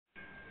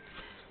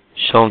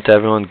Shalom to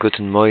everyone,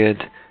 Guten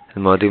Moed,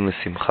 and Moedim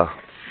L'Simcha.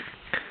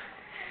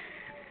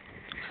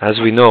 As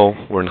we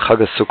know, we're in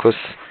Chag Sukkot,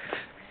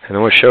 and I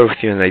want to share with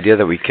you an idea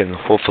that we can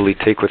hopefully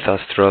take with us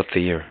throughout the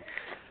year.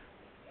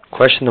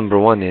 Question number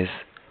one is,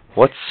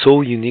 what's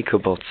so unique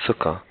about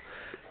Sukkah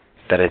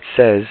that it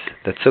says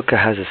that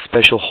Sukkah has a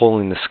special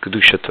holiness,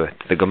 Kedusha to it?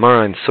 The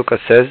Gemara in Sukkah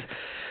says,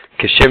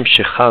 Keshem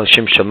shechal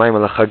shem shamayim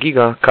ala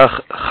chagiga,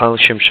 kach chal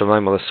shem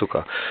shamayim ala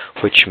sukkah,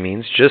 which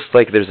means just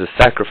like there's a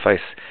sacrifice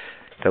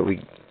that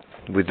we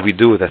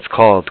do that's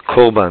called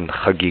korban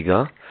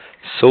chagiga,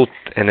 so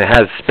and it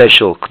has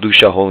special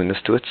kedusha holiness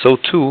to it, so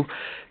too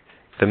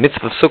the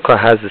mitzvah of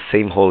sukkah has the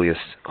same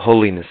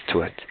holiness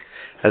to it.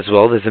 As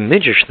well, there's a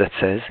midrash that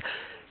says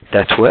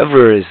that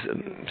whoever is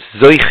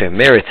zoiche,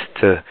 merit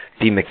to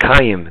be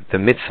mekayim the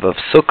mitzvah of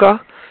sukkah,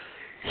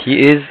 he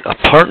is a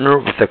partner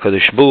with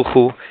Hakadosh Baruch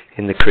Hu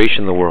in the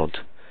creation of the world.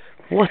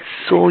 What's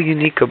so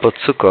unique about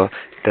Sukkah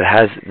that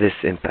has this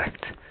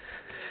impact?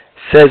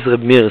 Says Reb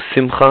Meir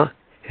Simcha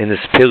in his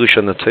Perush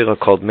on the Torah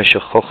called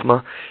Meshech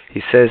Chochma,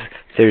 he says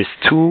there is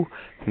two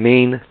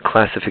main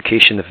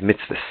classification of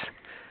mitzvahs.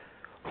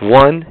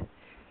 One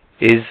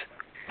is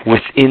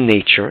within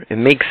nature. It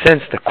makes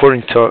sense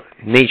according to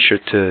nature,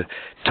 to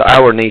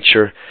our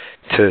nature,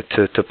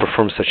 to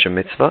perform such a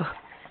mitzvah.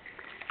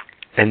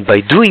 And by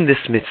doing this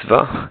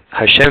mitzvah,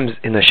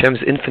 in Hashem's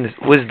infinite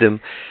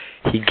wisdom,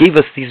 He gave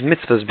us these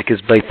mitzvahs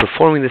because by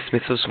performing these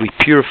mitzvahs, we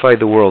purify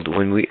the world.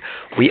 When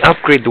we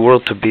upgrade the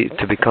world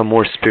to become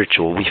more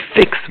spiritual, we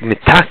fix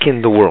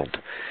mitakin the world.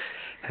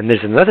 And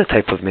there's another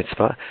type of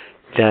mitzvah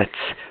that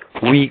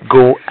we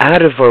go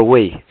out of our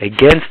way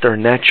against our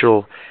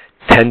natural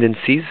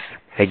tendencies,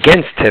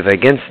 against teva,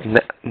 against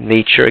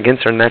nature,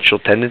 against our natural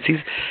tendencies,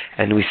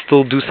 and we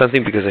still do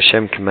something because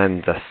Hashem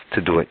commanded us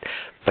to do it.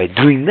 By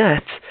doing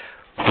that,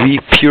 we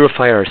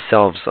purify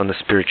ourselves on a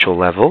spiritual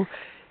level,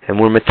 and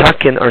we're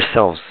metakin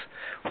ourselves.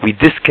 We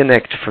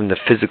disconnect from the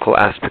physical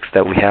aspects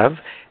that we have,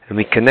 and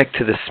we connect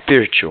to the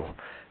spiritual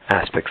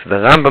aspects. The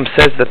Rambam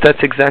says that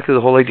that's exactly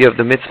the whole idea of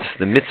the mitzvahs.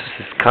 The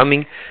mitzvahs is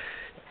coming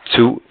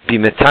to be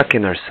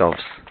metakin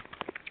ourselves,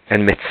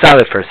 and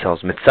metzalef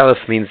ourselves.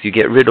 Metzalef means you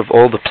get rid of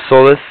all the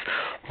psolas,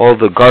 all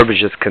the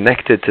garbage that's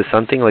connected to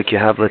something, like you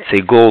have, let's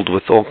say, gold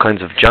with all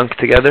kinds of junk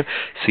together,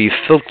 so you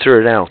filter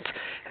it out,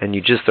 and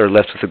you just are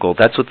left with the gold.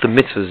 That's what the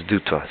mitzvahs do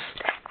to us.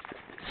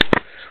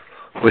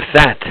 With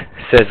that,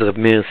 says Reb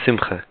Meir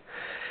Simcha,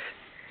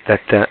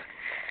 that the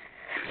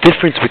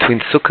difference between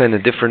Sukkah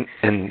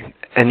and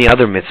any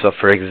other mitzvah,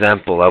 for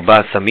example,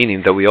 Arba'at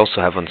Saminim, that we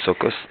also have on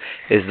Sukkot,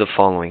 is the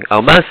following.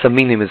 Arba'at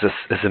Saminim is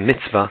a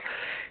mitzvah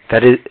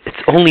that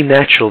it's only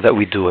natural that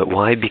we do it.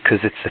 Why? Because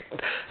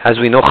as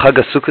we know, Chag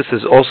HaSukkos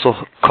is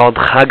also called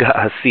Chag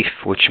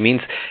HaAsif, which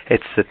means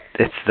it's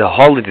the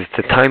holiday, it's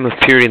the time of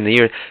period in the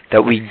year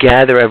that we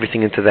gather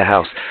everything into the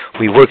house.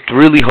 We worked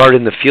really hard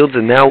in the fields,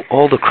 and now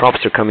all the crops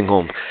are coming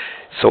home.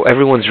 So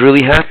everyone's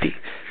really happy.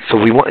 So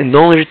we want, in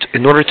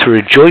order to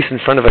rejoice in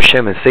front of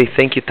Hashem and say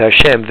thank you to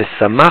Hashem,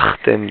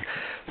 v'samachtem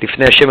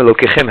lifnei Hashem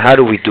Elokechem, how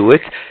do we do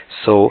it?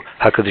 So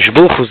Hakadosh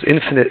Baruch Hu's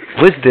infinite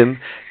wisdom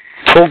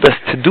told us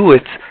to do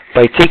it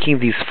by taking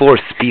these four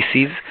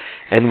species,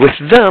 and with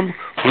them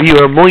we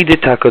are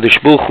moeded to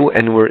HaKadosh Baruch Hu,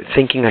 and we're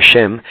thanking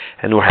Hashem,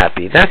 and we're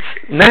happy. That's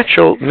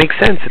natural, makes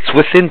sense. It's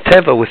within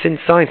Teva, within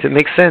science. It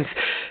makes sense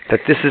that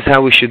this is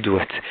how we should do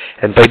it.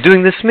 And by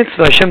doing this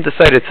mitzvah, Hashem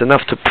decided it's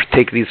enough to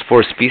take these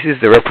four species.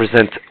 They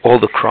represent all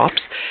the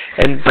crops,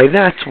 and by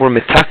that we're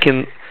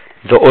metakin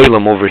the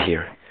oilam over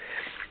here.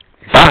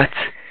 But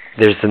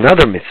there's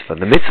another mitzvah,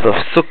 the mitzvah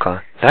of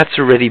Sukkah. That's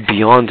already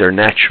beyond our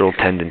natural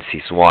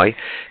tendencies. Why?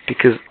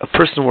 Because a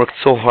person worked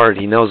so hard,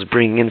 he now is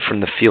bringing in from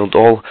the field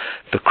all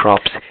the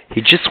crops.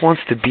 He just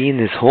wants to be in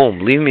his home.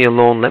 Leave me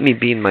alone, let me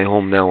be in my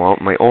home now,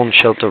 my own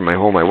shelter, my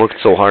home. I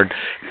worked so hard.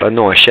 But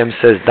no, Hashem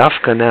says,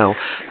 Dafka now,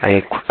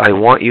 I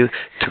want you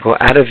to go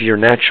out of your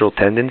natural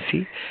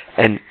tendency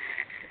and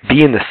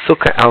be in the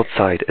Sukkah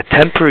outside, a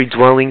temporary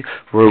dwelling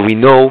where we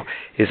know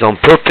is on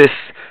purpose.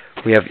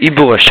 We have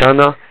Ibur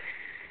Hashana,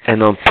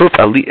 and on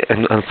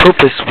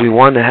purpose we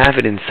want to have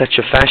it in such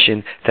a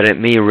fashion that it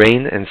may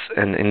rain, and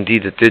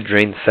indeed it did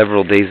rain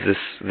several days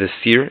this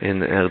year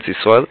in Eretz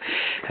Yisrael,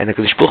 and the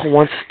HaKadosh Baruch Hu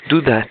wants to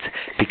do that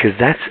because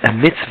that's a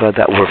mitzvah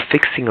that we're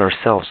fixing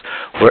ourselves,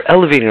 we're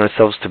elevating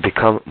ourselves to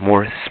become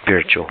more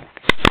spiritual.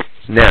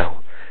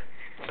 Now,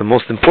 the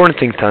most important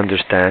thing to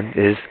understand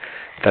is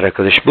that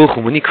HaKadosh Baruch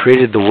Hu, when He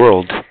created the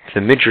world, the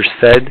Midrash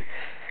says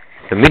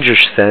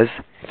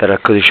that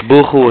HaKadosh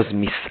Baruch Hu was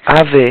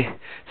mis'aveh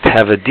to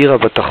have a dira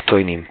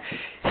b'tachtoinim.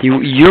 He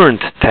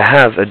yearned to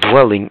have a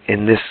dwelling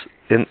in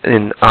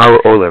our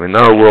olam, in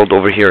our world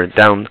over here,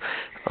 down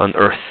on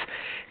earth.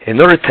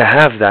 In order to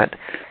have that,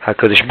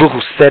 HaKadosh Baruch Hu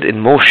set in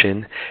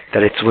motion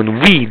that it's when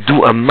we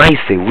do a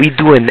maaseh, we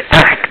do an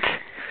act,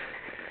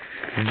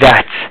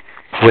 that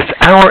with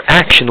our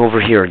action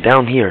over here,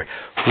 down here,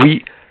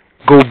 we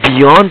go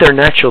beyond our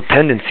natural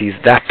tendencies.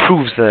 That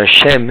proves that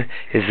Hashem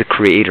is the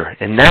creator,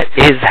 and that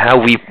is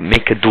how we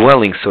make a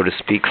dwelling, so to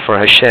speak, for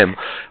Hashem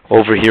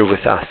over here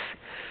with us.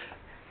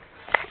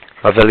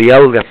 Rav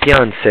Eliyahu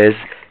Gapian says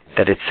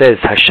that it says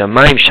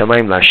Hashamayim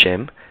Shamayim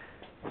LaHashem,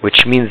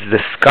 which means the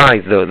sky,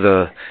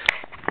 the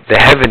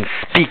heavens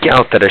speak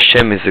out that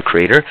Hashem is the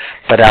creator,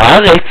 but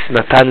Haaretz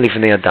Natan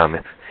Livnei Adam.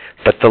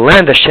 But the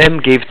land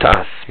Hashem gave to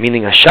us,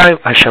 meaning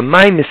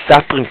Hashamayim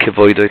Misaprim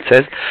Kevoido, it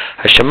says,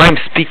 Hashamayim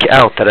speak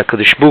out that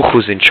Hakadosh Baruch Hu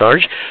is in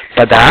charge,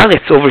 but the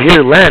Haaretz, over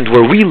here, land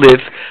where we live,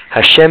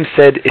 Hashem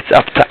said it's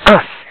up to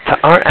us, to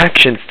our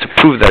actions, to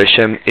prove that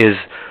Hashem is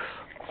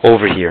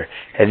over here.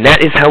 And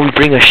that is how we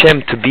bring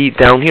Hashem to be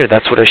down here.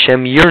 That's what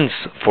Hashem yearns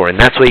for, and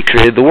that's why He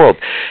created the world.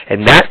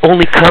 And that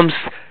only comes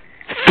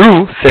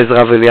through, says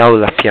Rav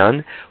Eliyahu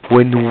Lapian,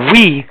 when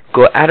we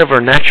go out of our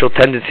natural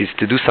tendencies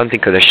to do something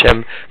because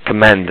Hashem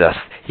commands us,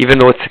 even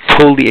though it's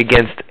totally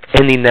against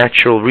any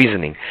natural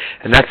reasoning.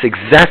 And that's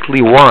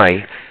exactly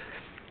why,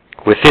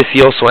 with this,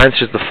 he also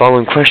answers the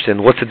following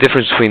question: what's the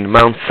difference between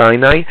Mount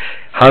Sinai,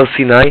 Har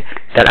Sinai,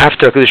 that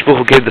after HaKadosh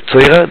Baruch Hu gave the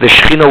Torah, the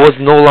Shekhinah was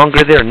no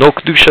longer there, no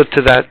Kedusha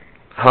to that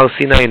Har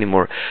Sinai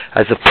anymore,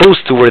 as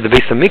opposed to where the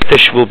Beis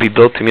HaMikdash will be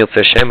built to Mirz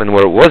Hashem, and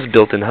where it was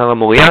built in Har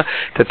HaMoriah,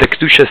 that the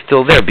Kedusha is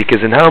still there, because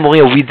in Har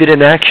HaMoriah we did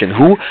an action.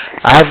 Who?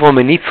 Avram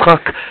and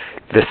Yitzchak,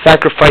 the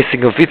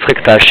sacrificing of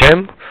Yitzchak to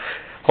Hashem,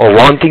 or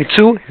wanting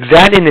to,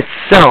 that in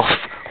itself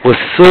was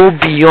so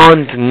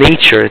beyond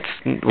nature,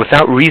 it's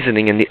without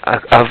reasoning, and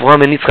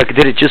Avram and Yitzchak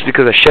did it just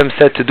because Hashem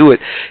said to do it.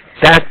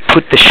 That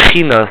put the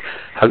Shekhinah,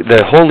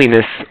 the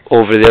holiness,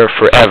 over there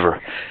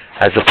forever.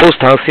 As opposed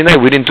to Har Sinai,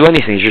 we didn't do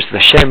anything, just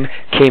Hashem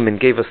came and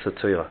gave us the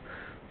Torah.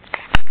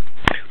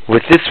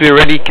 With this we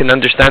already can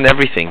understand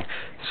everything.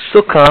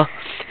 Sukkah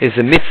is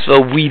a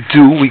mitzvah we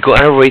do. We go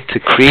our way to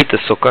create the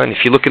sukkah, and if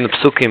you look in the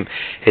Psukim,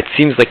 it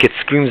seems like it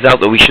screams out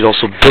that we should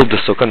also build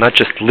the sukkah, not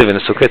just live in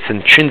a sukkah. It's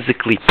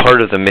intrinsically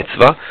part of the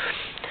mitzvah.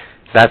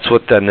 That's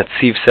what the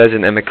Netziv says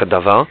in Emek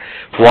HaDavar.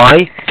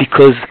 Why?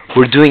 Because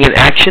we're doing an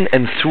action,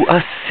 and through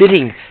us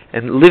sitting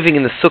and living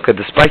in the sukkah,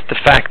 despite the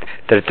fact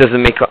that it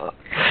doesn't make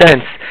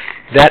sense,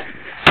 that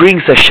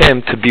brings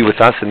Hashem to be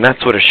with us, and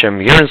that's what Hashem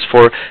yearns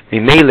for.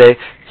 Mimele,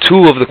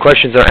 two of the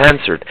questions are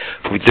answered.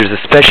 There's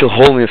a special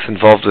holiness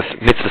involved with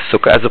mitzvah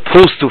sukkah, as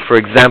opposed to, for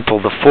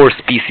example, the 4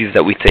 species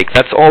that we take.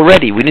 That's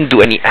already, we didn't do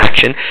any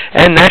action,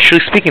 and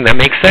naturally speaking, that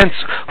makes sense.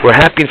 We're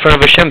happy in front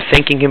of Hashem,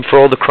 thanking Him for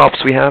all the crops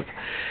we have.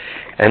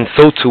 And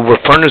so too,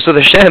 we're partners with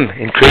Hashem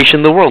in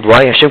creation of the world.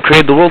 Why? Hashem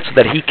created the world so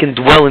that He can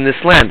dwell in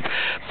this land.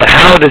 But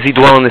how does He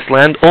dwell in this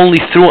land? Only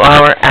through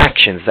our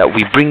actions, that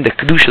we bring the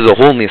Kedusha, the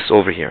wholeness,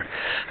 over here.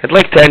 I'd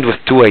like to end with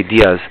 2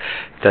 ideas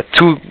that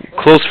 2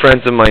 close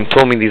friends of mine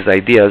told me. These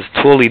ideas,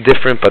 totally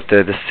different, but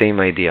they're the same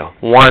idea.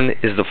 One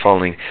is the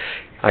following.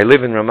 I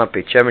live in Ramat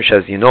Beit Shemesh,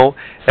 as you know,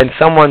 and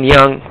someone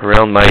young,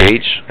 around my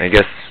age, I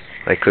guess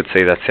I could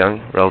say that's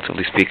young,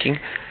 relatively speaking,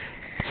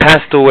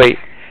 passed away.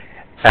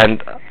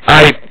 And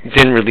I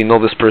didn't really know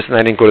this person.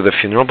 I didn't go to the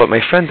funeral, but my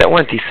friend that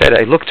went, he said,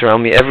 I looked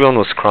around me, everyone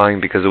was crying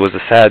because it was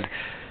a sad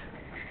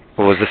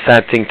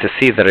thing to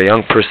see that a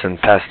young person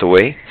passed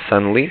away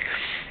suddenly.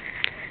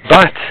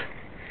 But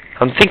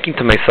I'm thinking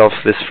to myself,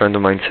 this friend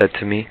of mine said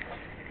to me,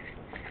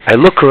 I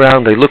look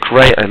around, I look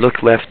right, I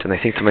look left, and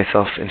I think to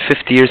myself, in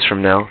 50 years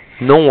from now,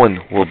 no one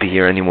will be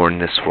here anymore in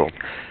this world.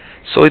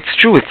 So it's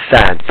true, it's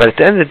sad, but at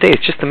the end of the day,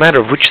 it's just a matter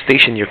of which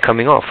station you're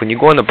coming off. When you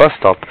go on a bus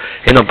stop,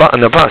 on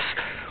a bus,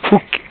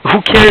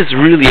 who cares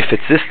really if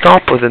it's this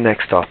stop or the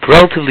next stop?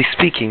 Relatively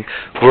speaking,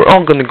 we're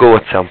all going to go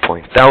at some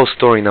point. That was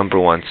story number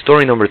 1.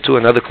 Story number 2,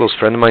 another close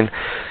friend of mine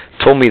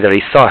told me that he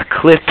saw a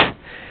clip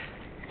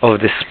of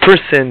this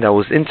person that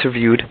was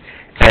interviewed,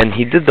 and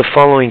he did the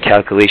following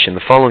calculation,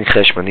 the following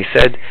cheshbon. He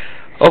said,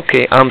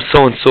 okay, I'm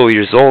so-and-so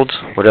years old,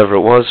 whatever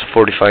it was,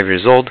 45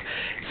 years old,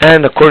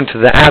 and according to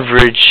the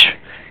average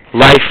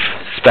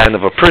lifespan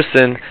of a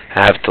person,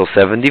 I have till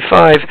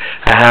 75,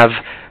 I have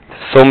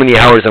so many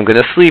hours I'm going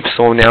to sleep,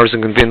 so many hours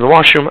I'm going to be in the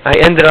washroom. I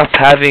ended up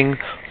having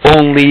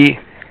only,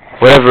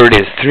 whatever it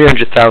is,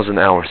 300,000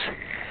 hours.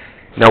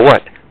 Now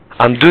what?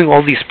 I'm doing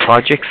all these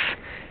projects.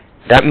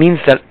 That means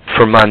that,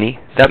 for money,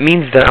 that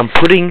means that I'm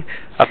putting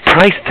a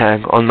price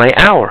tag on my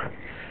hour.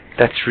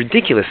 That's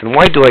ridiculous. And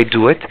why do I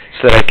do it?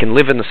 So that I can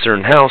live in a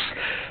certain house,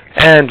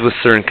 and with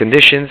certain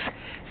conditions.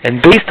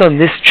 And based on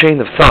this train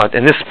of thought,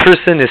 and this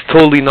person is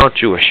totally not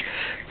Jewish,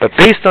 but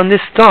based on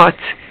this thought,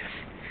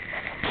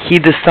 he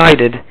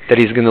decided that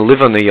he's going to live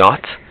on a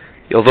yacht.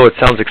 Although it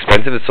sounds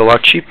expensive, it's a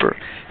lot cheaper.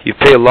 You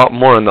pay a lot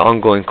more on the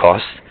ongoing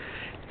costs.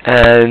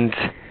 And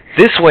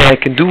this way I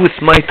can do with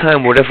my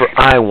time whatever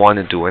I want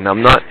to do, and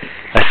I'm not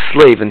a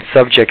slave and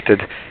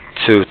subjected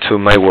to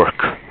my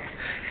work.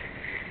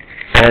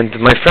 And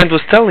my friend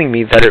was telling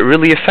me that it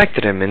really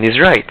affected him, and he's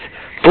right.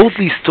 Both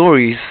these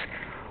stories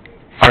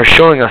are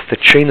showing us the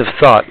train of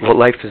thought, what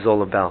life is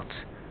all about.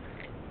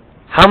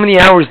 How many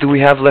hours do we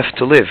have left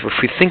to live? If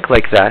we think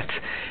like that,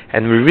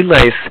 and we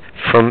realize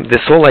from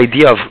this whole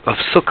idea of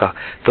sukkah,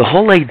 the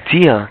whole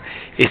idea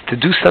is to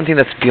do something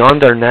that's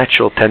beyond our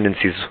natural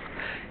tendencies.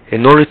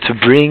 in order to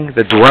bring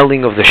the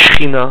dwelling of the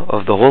Shekhinah,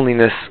 of the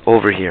holiness,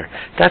 over here.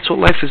 That's what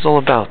life is all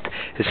about.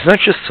 It's not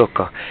just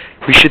Sukkah.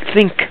 We should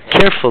think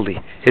carefully.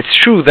 It's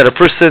true that a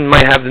person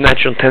might have the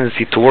natural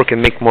tendency to work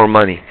and make more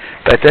money.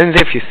 But at the end of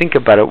the day, if you think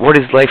about it, what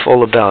is life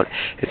all about?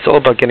 It's all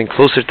about getting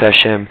closer to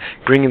Hashem,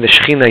 bringing the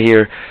Shekhinah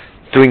here,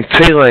 doing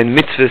Torah and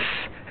mitzvahs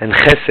and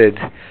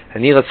chesed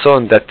and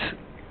yiratzon that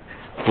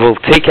will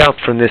take out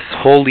from this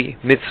holy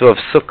mitzvah of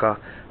Sukkah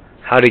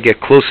how to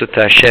get closer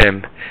to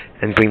Hashem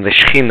and bring the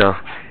Shekhinah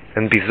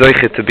and be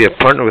zoichet to be a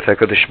partner with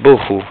Hakadosh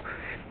Baruch Hu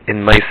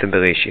in Ma'aseh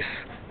Bereshis.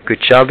 Good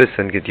Shabbos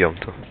and good Yom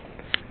Tov.